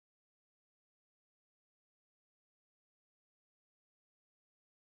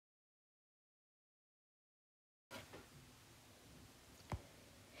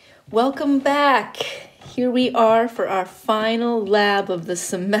Welcome back. Here we are for our final lab of the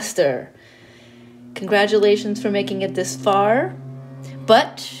semester. Congratulations for making it this far,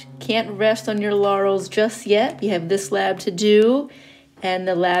 but can't rest on your laurels just yet. You have this lab to do and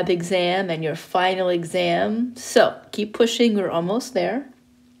the lab exam and your final exam. So keep pushing, we're almost there.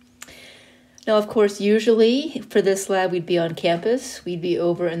 Now, of course, usually for this lab, we'd be on campus. We'd be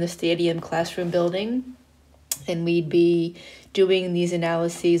over in the stadium classroom building, and we'd be doing these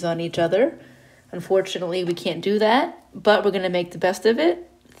analyses on each other. Unfortunately, we can't do that, but we're going to make the best of it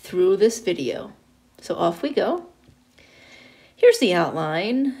through this video. So off we go. Here's the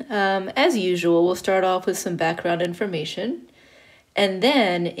outline. As usual, we'll start off with some background information. And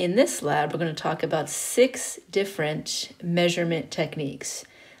then in this lab, we're going to talk about 6 different measurement techniques.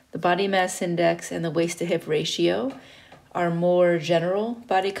 The body mass index and the waist to hip ratio are more general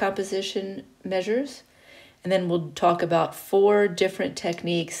body composition measures. And then we'll talk about 4 different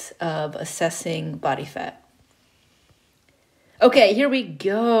techniques of assessing body fat. Okay, here we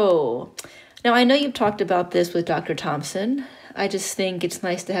go. Now, I know you've talked about this with Dr. Thompson. I just think it's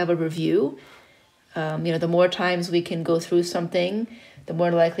nice to have a review. The more times we can go through something, the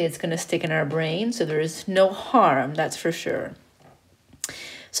more likely it's going to stick in our brain. So there is no harm, that's for sure.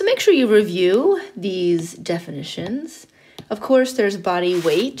 So make sure you review these definitions. Of course, there's body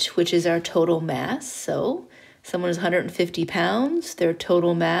weight, which is our total mass. So someone is 150 pounds, their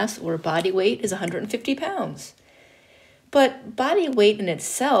total mass or body weight is 150 pounds. But body weight in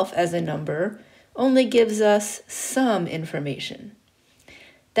itself as a number only gives us some information.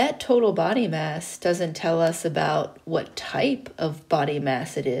 That total body mass doesn't tell us about what type of body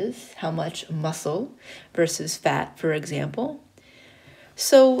mass it is, how much muscle versus fat, for example.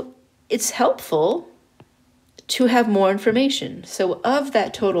 So it's helpful to have more information. So of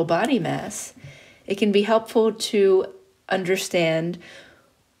that total body mass, it can be helpful to understand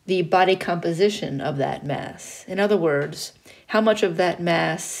the body composition of that mass. In other words, how much of that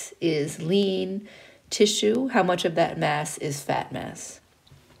mass is lean tissue, how much of that mass is fat mass.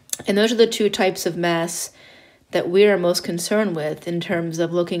 And those are the 2 types of mass that we are most concerned with in terms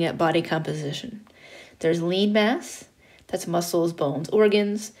of looking at body composition. There's lean mass, that's muscles, bones,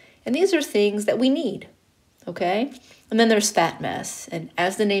 organs, and these are things that we need, okay? And then there's fat mass, and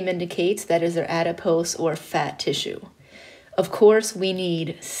as the name indicates, that is their adipose or fat tissue. Of course, we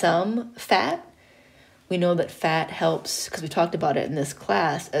need some fat. We know that fat helps, because we talked about it in this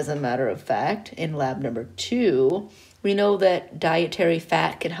class, as a matter of fact, in lab number 2. We know that dietary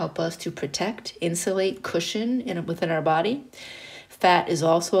fat can help us to protect, insulate, cushion within our body. Fat is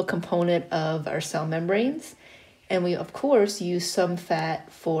also a component of our cell membranes. And we, of course, use some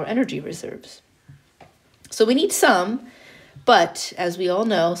fat for energy reserves. So we need some, but as we all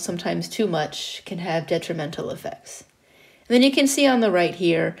know, sometimes too much can have detrimental effects. And then you can see on the right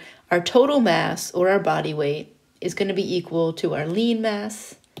here, our total mass or our body weight is going to be equal to our lean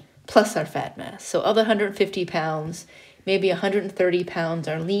mass plus our fat mass. So of the 150 pounds, maybe 130 pounds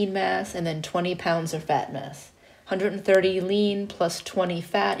are lean mass and then 20 pounds are fat mass. 130 lean plus 20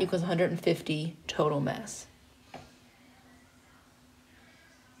 fat equals 150 total mass.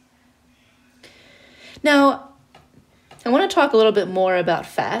 Now, I want to talk a little bit more about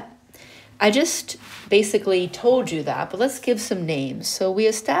fat. I just basically told you that, but let's give some names. So we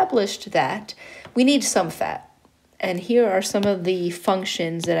established that we need some fat. And here are some of the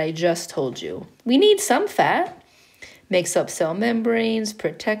functions that I just told you. We need some fat. Makes up cell membranes,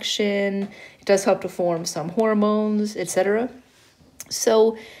 protection. It does help to form some hormones, etc.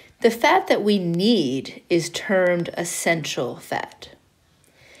 So the fat that we need is termed essential fat.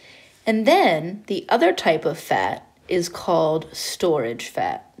 And then the other type of fat is called storage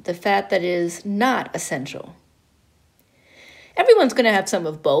fat, the fat that is not essential. Everyone's going to have some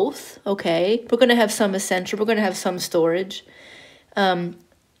of both, okay? We're going to have some essential, we're going to have some storage.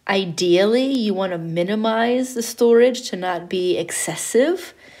 Ideally, you want to minimize the storage to not be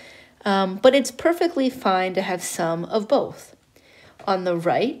excessive, but it's perfectly fine to have some of both. On the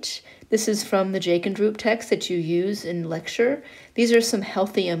right, this is from the Jake and Droop text that you use in lecture. These are some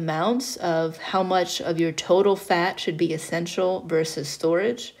healthy amounts of how much of your total fat should be essential versus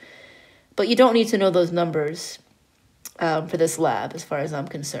storage. But you don't need to know those numbers for this lab as far as I'm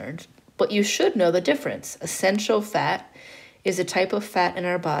concerned. But you should know the difference. Essential fat is a type of fat in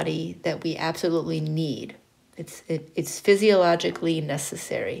our body that we absolutely need. It's physiologically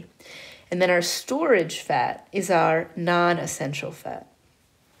necessary. And then our storage fat is our non-essential fat.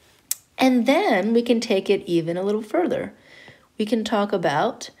 And then we can take it even a little further. We can talk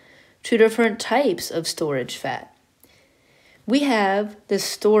about 2 different types of storage fat. We have the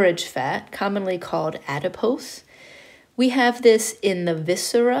storage fat, commonly called adipose, We have this in the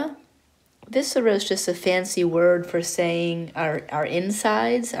viscera. Viscera is just a fancy word for saying our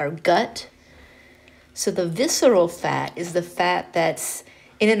insides, our gut. So the visceral fat is the fat that's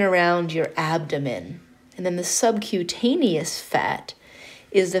in and around your abdomen. And then the subcutaneous fat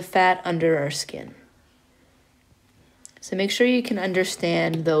is the fat under our skin. So make sure you can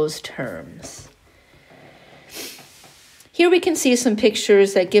understand those terms. Here we can see some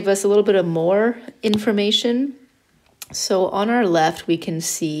pictures that give us a little bit of more information. So on our left, we can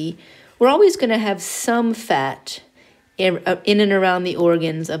see we're always going to have some fat in and around the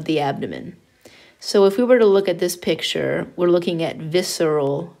organs of the abdomen. So if we were to look at this picture, we're looking at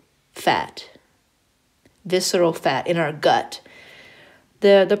visceral fat in our gut.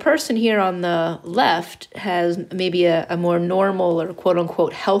 The person here on the left has maybe a more normal or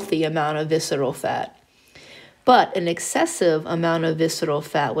quote-unquote healthy amount of visceral fat. But an excessive amount of visceral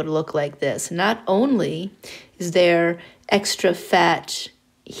fat would look like this. Not only is there extra fat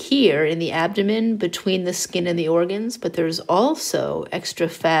here in the abdomen between the skin and the organs, but there's also extra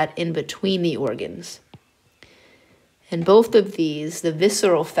fat in between the organs. And both of these, the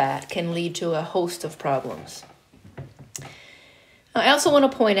visceral fat, can lead to a host of problems. I also want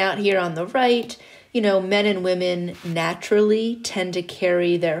to point out here on the right, men and women naturally tend to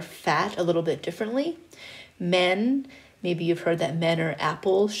carry their fat a little bit differently. Men, maybe you've heard that men are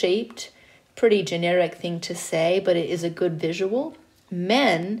apple-shaped. Pretty generic thing to say, but it is a good visual.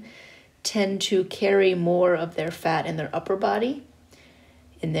 Men tend to carry more of their fat in their upper body,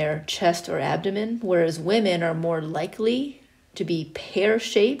 in their chest or abdomen, whereas women are more likely to be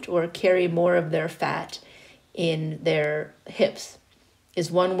pear-shaped or carry more of their fat in their hips. Is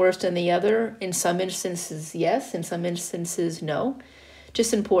one worse than the other? In some instances, yes. In some instances, no.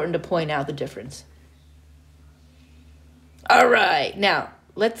 Just important to point out the difference. All right, now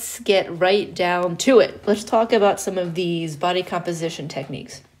let's get right down to it. Let's talk about some of these body composition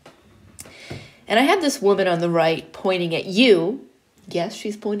techniques. And I have this woman on the right pointing at you. Yes,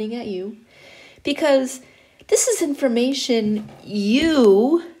 she's pointing at you. Because this is information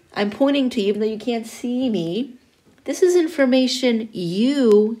I'm pointing to you, even though you can't see me. This is information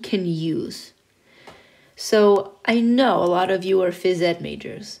you can use. So I know a lot of you are phys ed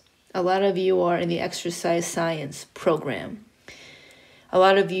majors. A lot of you are in the exercise science program. A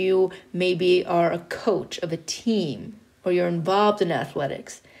lot of you maybe are a coach of a team or you're involved in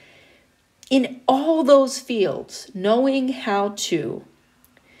athletics. In all those fields, knowing how to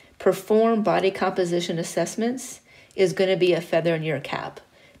perform body composition assessments is going to be a feather in your cap.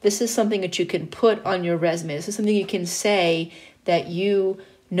 This is something that you can put on your resume. This is something you can say that you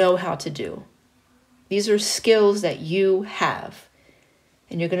know how to do. These are skills that you have.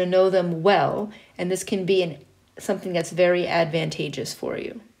 And you're going to know them well, and this can be something that's very advantageous for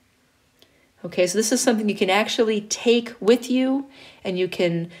you. Okay, so this is something you can actually take with you and you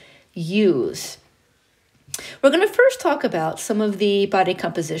can use. We're going to first talk about some of the body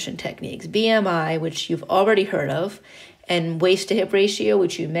composition techniques, BMI, which you've already heard of, and waist to hip ratio,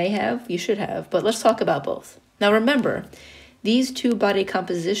 which you should have, but let's talk about both. Now remember, these two body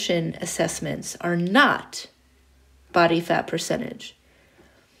composition assessments are not body fat percentage.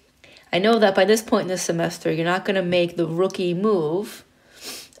 I know that by this point in the semester, you're not going to make the rookie move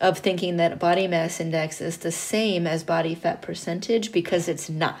of thinking that body mass index is the same as body fat percentage, because it's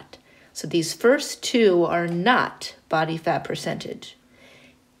not. So these first two are not body fat percentage.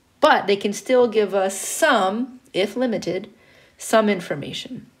 But they can still give us some, if limited, some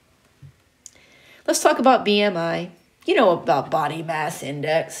information. Let's talk about BMI. You know about body mass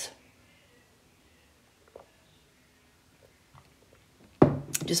index.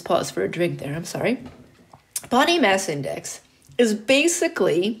 Just pause for a drink there, I'm sorry. Body mass index is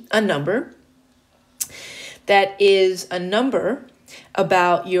basically a number that is a number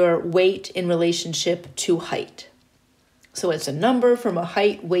about your weight in relationship to height. So it's a number from a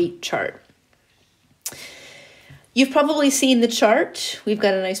height-weight chart. You've probably seen the chart. We've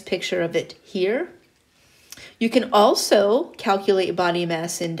got a nice picture of it here. You can also calculate body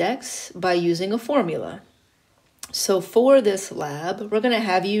mass index by using a formula. So for this lab, we're going to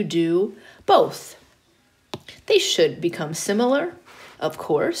have you do both. They should become similar, of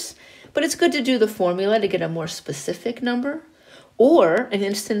course, but it's good to do the formula to get a more specific number. Or in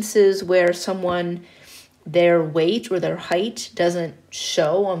instances where their weight or their height doesn't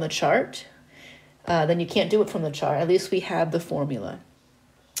show on the chart, then you can't do it from the chart. At least we have the formula.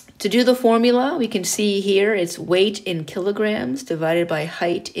 To do the formula, we can see here it's weight in kilograms divided by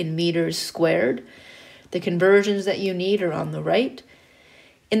height in meters squared. The conversions that you need are on the right.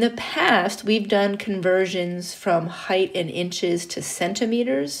 In the past, we've done conversions from height in inches to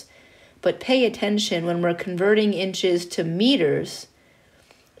centimeters, But pay attention, when we're converting inches to meters,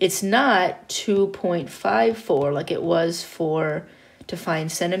 it's not 2.54 like it was to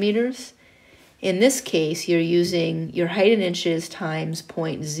find centimeters. In this case, you're using your height in inches times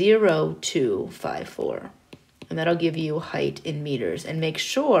 0.0254. And that'll give you height in meters. And make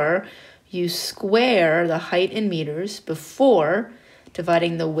sure you square the height in meters before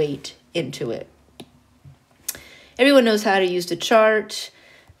dividing the weight into it. Everyone knows how to use the chart.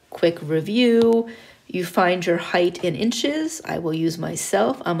 Quick review. You find your height in inches. I will use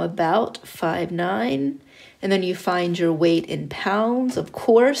myself. I'm about 5'9". And then you find your weight in pounds. Of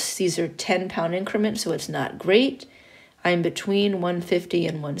course, these are 10-pound increments, so it's not great. I'm between 150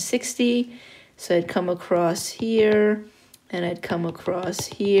 and 160. So I'd come across here, and I'd come across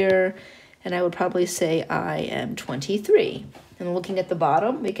here, and I would probably say I am 23. And looking at the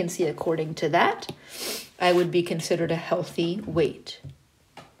bottom, we can see according to that, I would be considered a healthy weight.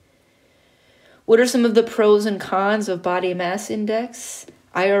 What are some of the pros and cons of body mass index?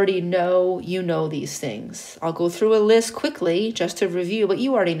 I already know you know these things. I'll go through a list quickly just to review, but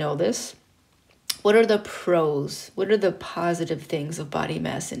you already know this. What are the pros? What are the positive things of body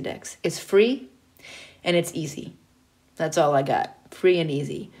mass index? It's free and it's easy. That's all I got. Free and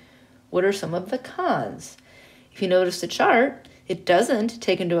easy. What are some of the cons? If you notice the chart, it doesn't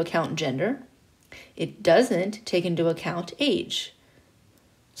take into account gender. It doesn't take into account age.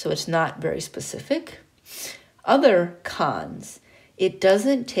 So it's not very specific. Other cons, it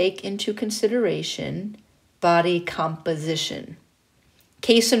doesn't take into consideration body composition.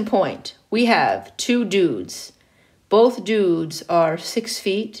 Case in point, we have two dudes. Both dudes are 6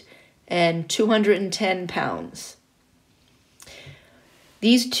 feet and 210 pounds.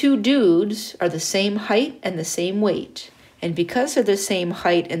 These two dudes are the same height and the same weight. And because they're the same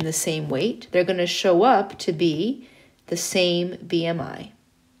height and the same weight, they're going to show up to be the same BMI.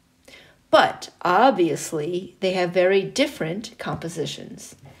 But obviously, they have very different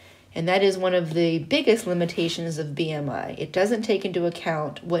compositions. And that is one of the biggest limitations of BMI. It doesn't take into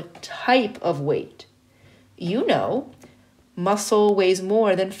account what type of weight. You know, muscle weighs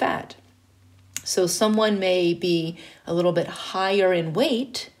more than fat. So someone may be a little bit higher in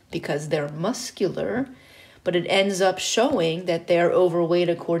weight because they're muscular, but it ends up showing that they're overweight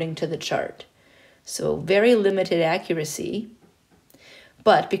according to the chart. So very limited accuracy.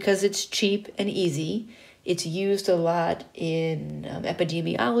 But because it's cheap and easy, it's used a lot in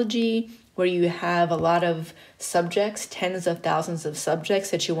epidemiology, where you have a lot of subjects, tens of thousands of subjects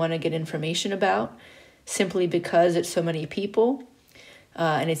that you want to get information about, simply because it's so many people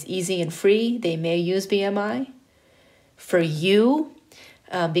and it's easy and free. They may use BMI. For you,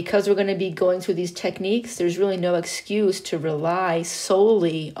 because we're going to be going through these techniques, there's really no excuse to rely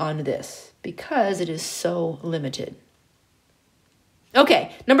solely on this because it is so limited.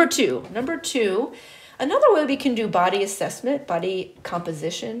 Okay, number two, another way we can do body assessment, body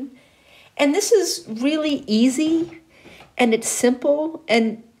composition, and this is really easy and it's simple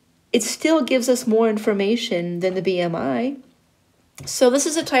and it still gives us more information than the BMI. So this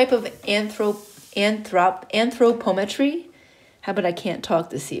is a type of anthropometry. How about I can't talk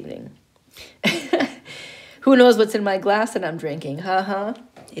this evening? Who knows what's in my glass that I'm drinking?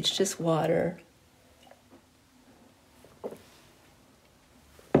 It's just water.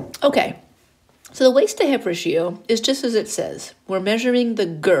 Okay, so the waist to hip ratio is just as it says. We're measuring the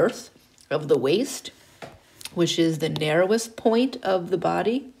girth of the waist, which is the narrowest point of the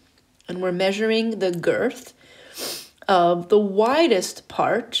body, and we're measuring the girth of the widest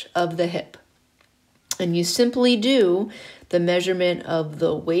part of the hip. And you simply do the measurement of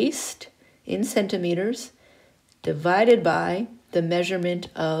the waist in centimeters divided by the measurement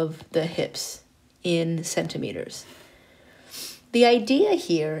of the hips in centimeters. The idea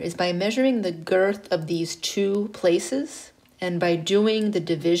here is by measuring the girth of these two places, and by doing the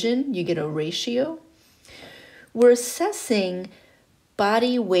division, you get a ratio. We're assessing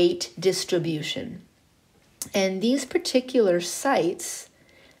body weight distribution. And these particular sites,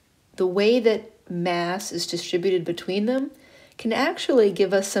 the way that mass is distributed between them, can actually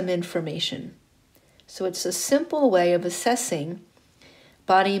give us some information. So it's a simple way of assessing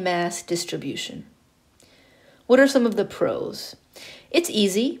body mass distribution. What are some of the pros? It's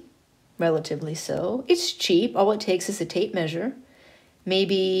easy, relatively so. It's cheap. All it takes is a tape measure.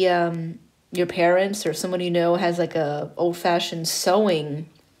 Maybe your parents or someone you know has like a old-fashioned sewing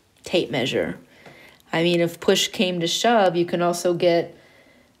tape measure. I mean, if push came to shove, you can also get,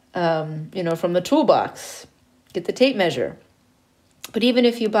 from the toolbox, get the tape measure. But even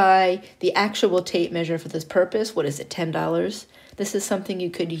if you buy the actual tape measure for this purpose, what is it, $10? This is something you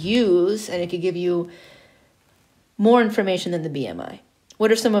could use, and it could give you more information than the BMI.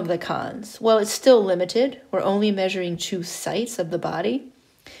 What are some of the cons? Well, it's still limited. We're only measuring 2 sites of the body,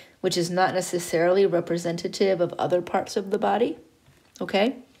 which is not necessarily representative of other parts of the body,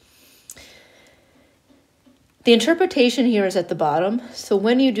 okay? The interpretation here is at the bottom. So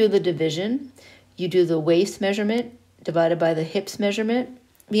when you do the division, you do the waist measurement divided by the hips measurement.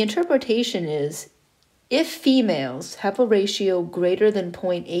 The interpretation is if females have a ratio greater than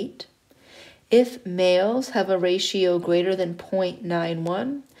 0.8, if males have a ratio greater than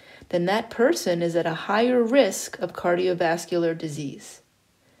 0.91, then that person is at a higher risk of cardiovascular disease.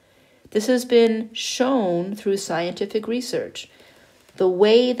 This has been shown through scientific research. The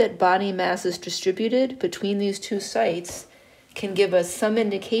way that body mass is distributed between these 2 sites can give us some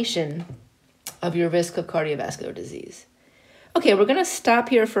indication of your risk of cardiovascular disease. Okay, we're going to stop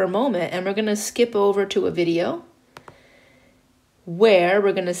here for a moment and we're going to skip over to a video where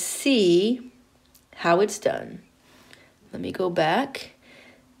we're going to see how it's done. Let me go back.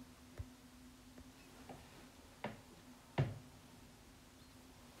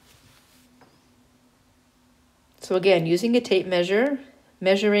 So again, using a tape measure,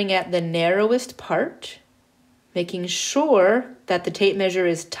 measuring at the narrowest part, making sure that the tape measure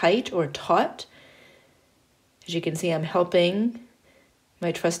is tight or taut. As you can see, I'm helping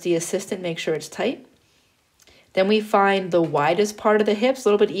my trusty assistant make sure it's tight. Then we find the widest part of the hips, a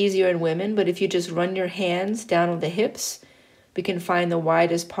little bit easier in women, but if you just run your hands down on the hips, we can find the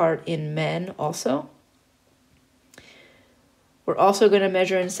widest part in men also. We're also going to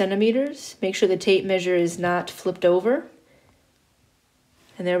measure in centimeters. Make sure the tape measure is not flipped over.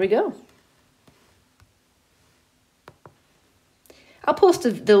 And there we go. I'll post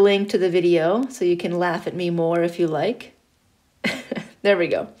the link to the video so you can laugh at me more if you like. There we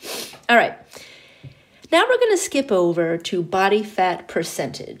go. All right. Now we're going to skip over to body fat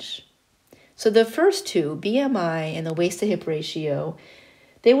percentage. So the first 2, BMI and the waist to hip ratio,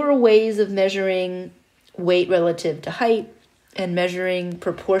 they were ways of measuring weight relative to height and measuring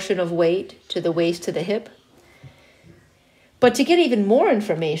proportion of weight to the waist to the hip. But to get even more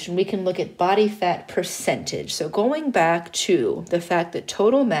information, we can look at body fat percentage. So going back to the fact that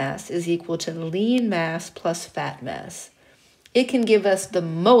total mass is equal to lean mass plus fat mass, it can give us the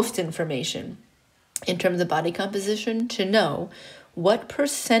most information in terms of body composition to know what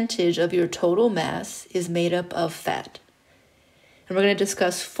percentage of your total mass is made up of fat. And we're going to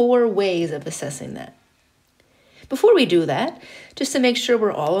discuss 4 ways of assessing that. Before we do that, just to make sure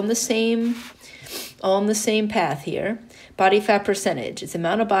we're all on the same path here, body fat percentage, it's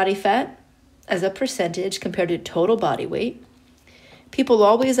amount of body fat as a percentage compared to total body weight. People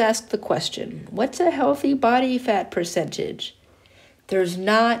always ask the question, what's a healthy body fat percentage? There's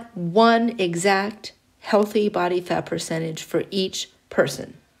not one exact healthy body fat percentage for each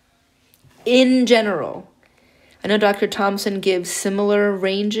person. In general, I know Dr. Thompson gives similar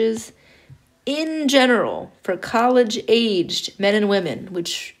ranges. In general, for college-aged men and women,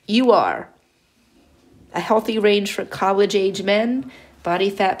 which you are, a healthy range for college-age men, body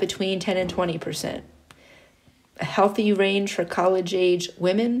fat between 10 and 20%. A healthy range for college-age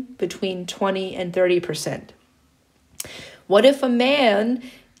women, between 20 and 30%. What if a man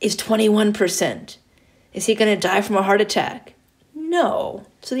is 21%? Is he going to die from a heart attack? No.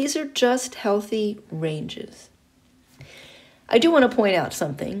 So these are just healthy ranges. I do want to point out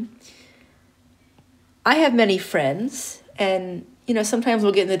something. I have many friends, and, sometimes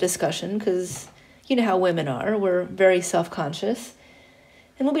we'll get in the discussion because you know how women are. We're very self-conscious.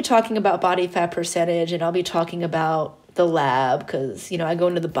 And we'll be talking about body fat percentage, and I'll be talking about the lab because, I go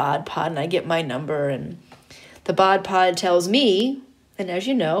into the bod pod and I get my number, and the bod pod tells me, and as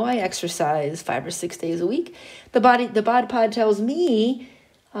you know, I exercise 5 or 6 days a week. The bod pod tells me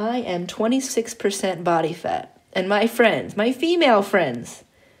I am 26% body fat. And my friends, my female friends,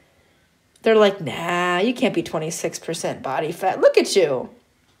 they're like, nah, you can't be 26% body fat. Look at you.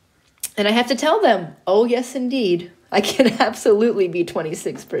 And I have to tell them, oh, yes, indeed. I can absolutely be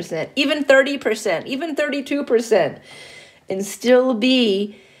 26%, even 30%, even 32%, and still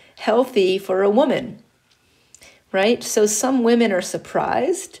be healthy for a woman, right? So some women are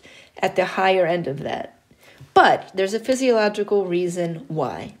surprised at the higher end of that. But there's a physiological reason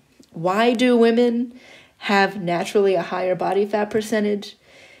why. Why do women have naturally a higher body fat percentage?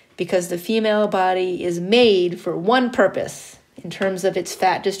 Because the female body is made for one purpose in terms of its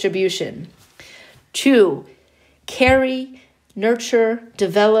fat distribution: to carry, nurture,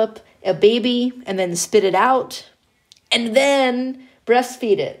 develop a baby, and then spit it out, and then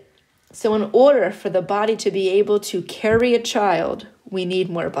breastfeed it. So in order for the body to be able to carry a child, we need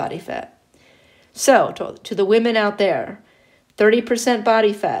more body fat. So to the women out there, 30%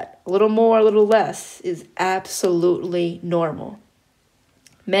 body fat, a little more, a little less, is absolutely normal.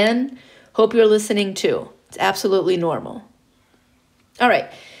 Men, hope you're listening too. It's absolutely normal. All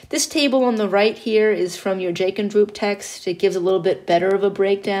right, this table on the right here is from your Jachendrup text. It gives a little bit better of a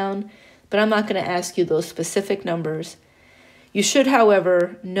breakdown, but I'm not going to ask you those specific numbers. You should,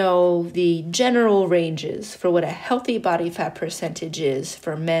 however, know the general ranges for what a healthy body fat percentage is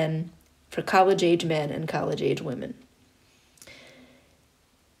for men, for college-age men and college-age women.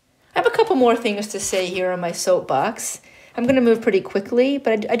 I have a couple more things to say here on my soapbox. I'm going to move pretty quickly,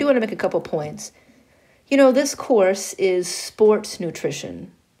 but I do want to make a couple points. You know, this course is sports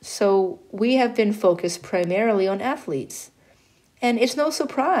nutrition, so we have been focused primarily on athletes. And it's no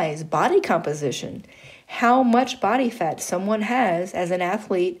surprise, body composition, how much body fat someone has as an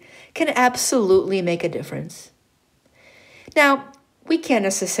athlete can absolutely make a difference. Now, we can't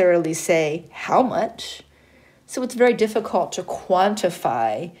necessarily say how much, so it's very difficult to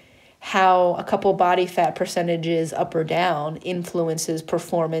quantify how a couple body fat percentages up or down influences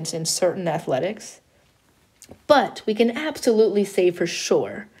performance in certain athletics. But we can absolutely say for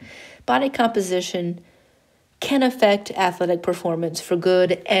sure, body composition can affect athletic performance for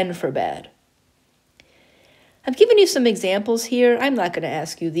good and for bad. I've given you some examples here. I'm not going to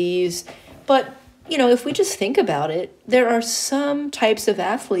ask you these, but if we just think about it, there are some types of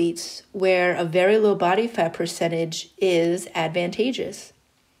athletes where a very low body fat percentage is advantageous.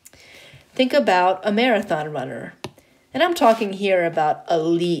 Think about a marathon runner. And I'm talking here about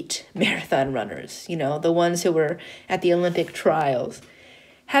elite marathon runners, the ones who were at the Olympic trials.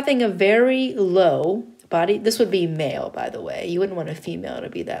 Having a very low body, this would be male, by the way. You wouldn't want a female to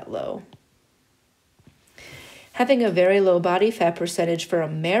be that low. Having a very low body fat percentage for a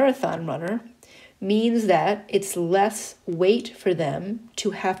marathon runner means that it's less weight for them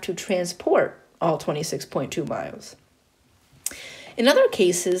to have to transport all 26.2 miles. In other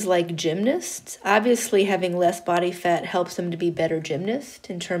cases, like gymnasts, obviously having less body fat helps them to be better gymnasts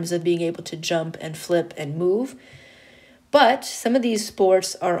in terms of being able to jump and flip and move. But some of these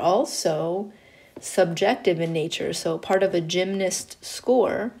sports are also subjective in nature. So part of a gymnast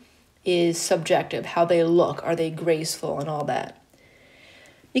score is subjective, how they look, are they graceful and all that.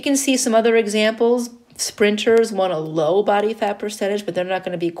 You can see some other examples. Sprinters want a low body fat percentage, but they're not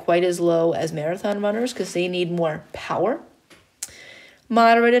going to be quite as low as marathon runners because they need more power.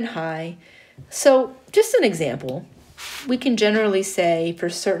 Moderate and high. So just an example, we can generally say for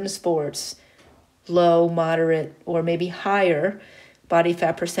certain sports, low, moderate, or maybe higher body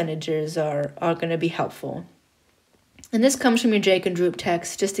fat percentages are going to be helpful. And this comes from your Jachendrup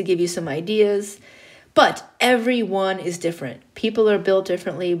text just to give you some ideas. But everyone is different. People are built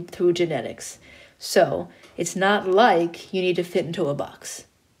differently through genetics. So it's not like you need to fit into a box.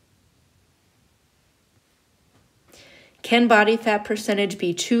 Can body fat percentage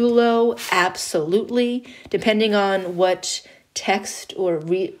be too low? Absolutely. Depending on what text or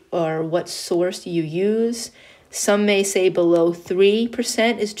what source you use. Some may say below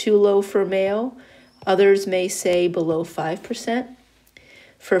 3% is too low for male. Others may say below 5%.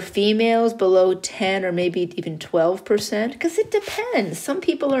 For females, below 10 or maybe even 12%, because it depends. Some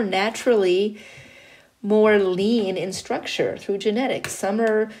people are naturally more lean in structure through genetics. Some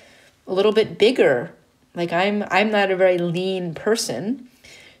are a little bit bigger. Like I'm not a very lean person.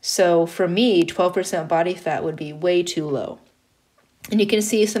 So for me, 12% body fat would be way too low. And you can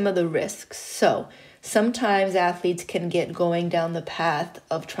see some of the risks. So sometimes athletes can get going down the path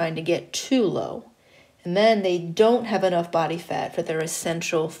of trying to get too low. And then they don't have enough body fat for their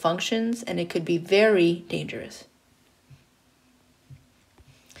essential functions, and it could be very dangerous.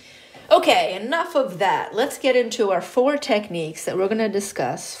 Okay, enough of that. Let's get into our 4 techniques that we're going to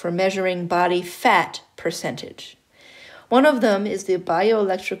discuss for measuring body fat percentage. One of them is the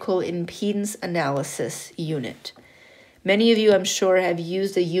bioelectrical impedance analysis unit. Many of you, I'm sure, have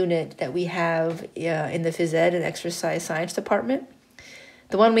used a unit that we have in the phys ed and exercise science department.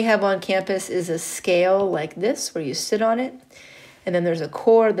 The one we have on campus is a scale like this where you sit on it, and then there's a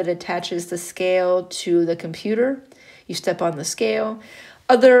cord that attaches the scale to the computer. You step on the scale.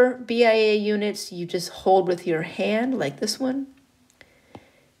 Other BIA units you just hold with your hand like this one.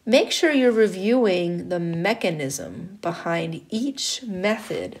 Make sure you're reviewing the mechanism behind each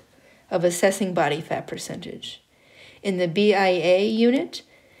method of assessing body fat percentage. In the BIA unit,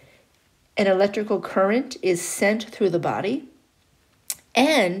 an electrical current is sent through the body.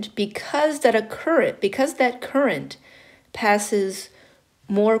 And because that current passes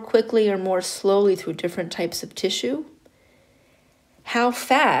more quickly or more slowly through different types of tissue, how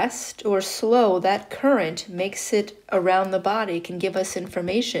fast or slow that current makes it around the body can give us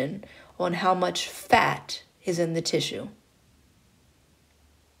information on how much fat is in the tissue.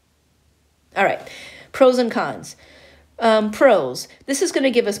 All right, pros and cons. Pros. This is going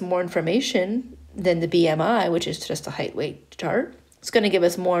to give us more information than the BMI, which is just a height weight chart. It's going to give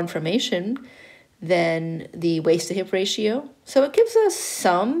us more information than the waist to hip ratio. So it gives us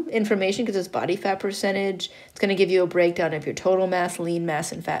some information because it's body fat percentage. It's going to give you a breakdown of your total mass, lean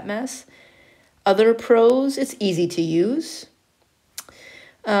mass, and fat mass. Other pros, it's easy to use.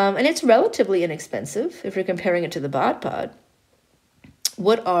 And it's relatively inexpensive if you're comparing it to the Bod Pod.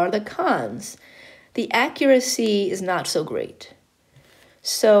 What are the cons? The accuracy is not so great.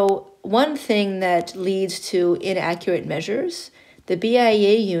 So one thing that leads to inaccurate measures, the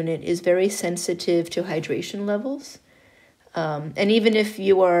BIA unit is very sensitive to hydration levels. And even if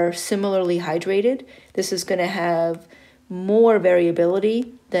you are similarly hydrated, this is going to have more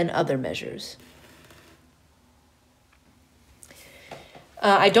variability than other measures.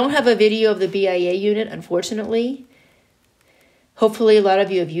 I don't have a video of the BIA unit, unfortunately. Hopefully a lot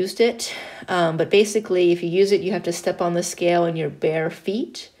of you have used it, but basically if you use it, you have to step on the scale in your bare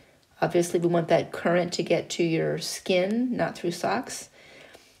feet. Obviously we want that current to get to your skin, not through socks.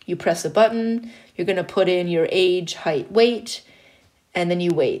 You press a button, you're going to put in your age, height, weight, and then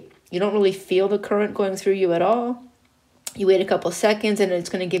you wait. You don't really feel the current going through you at all. You wait a couple seconds and it's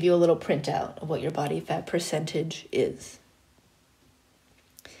going to give you a little printout of what your body fat percentage is.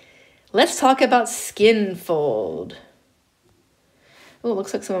 Let's talk about skin fold. Oh, it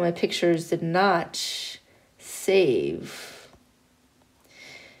looks like some of my pictures did not save.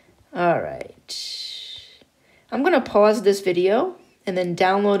 All right. I'm going to pause this video and then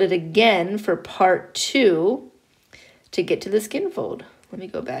download it again for part 2 to get to the skin fold. Let me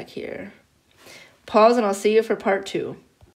go back here. Pause and I'll see you for part 2.